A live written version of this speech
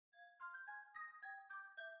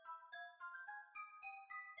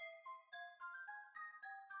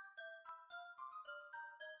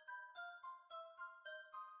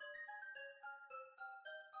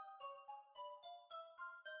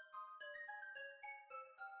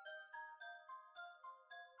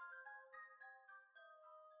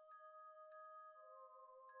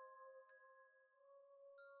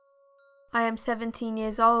I am 17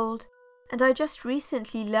 years old, and I just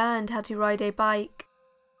recently learned how to ride a bike.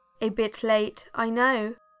 A bit late, I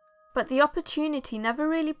know, but the opportunity never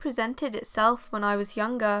really presented itself when I was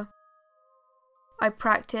younger. I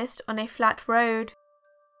practiced on a flat road,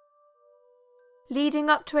 leading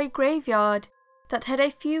up to a graveyard that had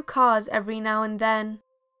a few cars every now and then,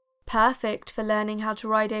 perfect for learning how to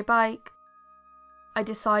ride a bike. I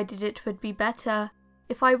decided it would be better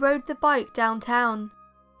if I rode the bike downtown,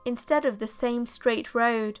 instead of the same straight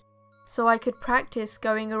road, so I could practice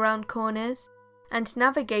going around corners and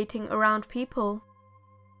navigating around people.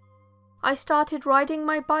 I started riding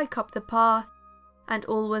my bike up the path, and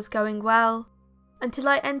all was going well, until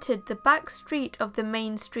I entered the back street of the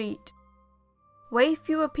main street. Way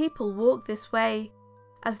fewer people walk this way,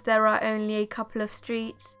 as there are only a couple of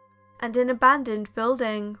streets and an abandoned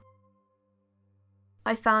building.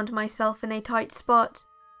 I found myself in a tight spot,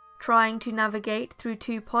 trying to navigate through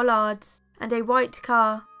 2 pollards and a white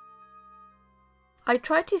car. I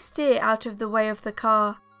tried to steer out of the way of the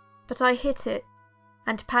car, but I hit it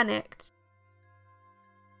and panicked.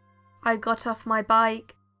 I got off my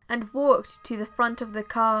bike and walked to the front of the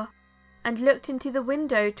car and looked into the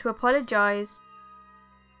window to apologize.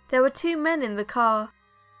 There were 2 men in the car,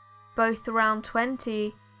 both around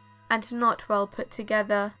 20 and not well put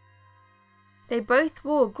together. They both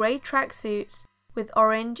wore grey tracksuits with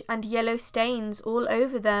orange and yellow stains all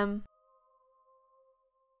over them.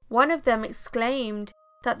 One of them exclaimed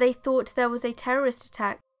that they thought there was a terrorist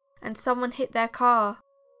attack and someone hit their car,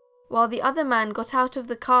 while the other man got out of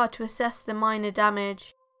the car to assess the minor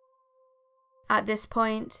damage. At this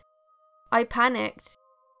point, I panicked.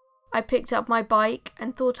 I picked up my bike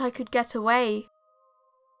and thought I could get away.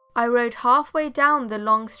 I rode halfway down the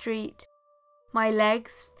long street, my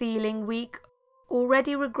legs feeling weak,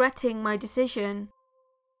 already regretting my decision,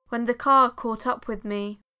 when the car caught up with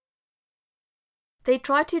me. They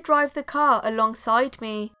tried to drive the car alongside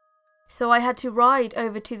me, so I had to ride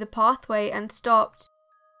over to the pathway and stopped.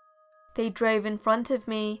 They drove in front of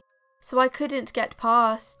me, so I couldn't get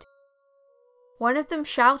past. One of them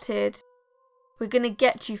shouted, "We're gonna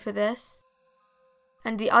get you for this,"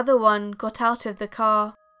 and the other one got out of the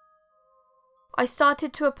car. I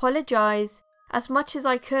started to apologize as much as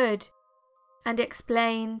I could, and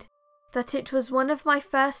explained that it was one of my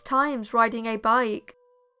first times riding a bike.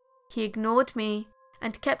 He ignored me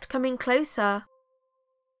and kept coming closer.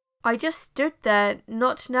 I just stood there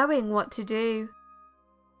not knowing what to do.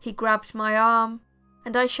 He grabbed my arm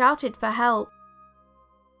and I shouted for help.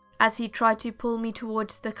 As he tried to pull me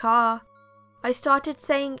towards the car, I started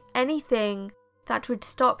saying anything that would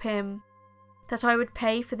stop him, that I would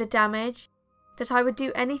pay for the damage, that I would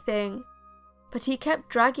do anything, but he kept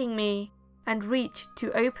dragging me and reached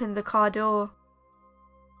to open the car door.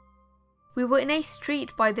 We were in a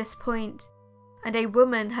street by this point, and a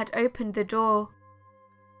woman had opened the door.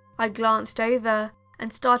 I glanced over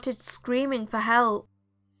and started screaming for help.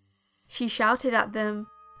 She shouted at them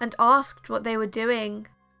and asked what they were doing.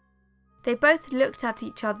 They both looked at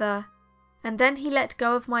each other, and then he let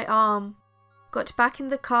go of my arm, got back in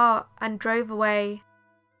the car and drove away.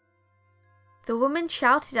 The woman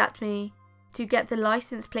shouted at me to get the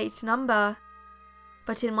license plate number,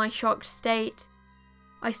 but in my shocked state,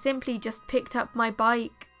 I simply just picked up my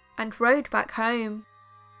bike and rode back home.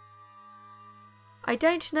 I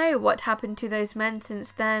don't know what happened to those men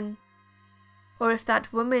since then, or if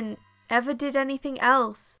that woman ever did anything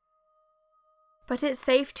else, but it's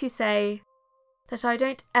safe to say that I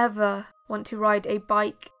don't ever want to ride a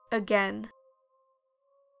bike again.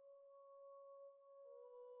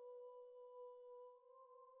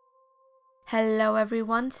 Hello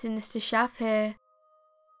everyone, SinisterShaf here.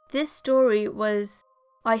 This story was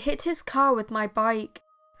 "I hit his car with my bike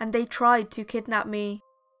and they tried to kidnap me"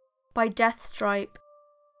 by Deathstripe.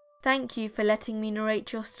 Thank you for letting me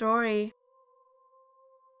narrate your story.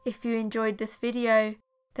 If you enjoyed this video,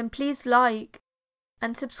 then please like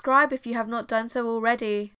and subscribe if you have not done so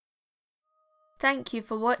already. Thank you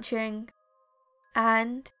for watching,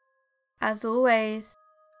 and, as always,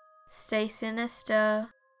 stay sinister.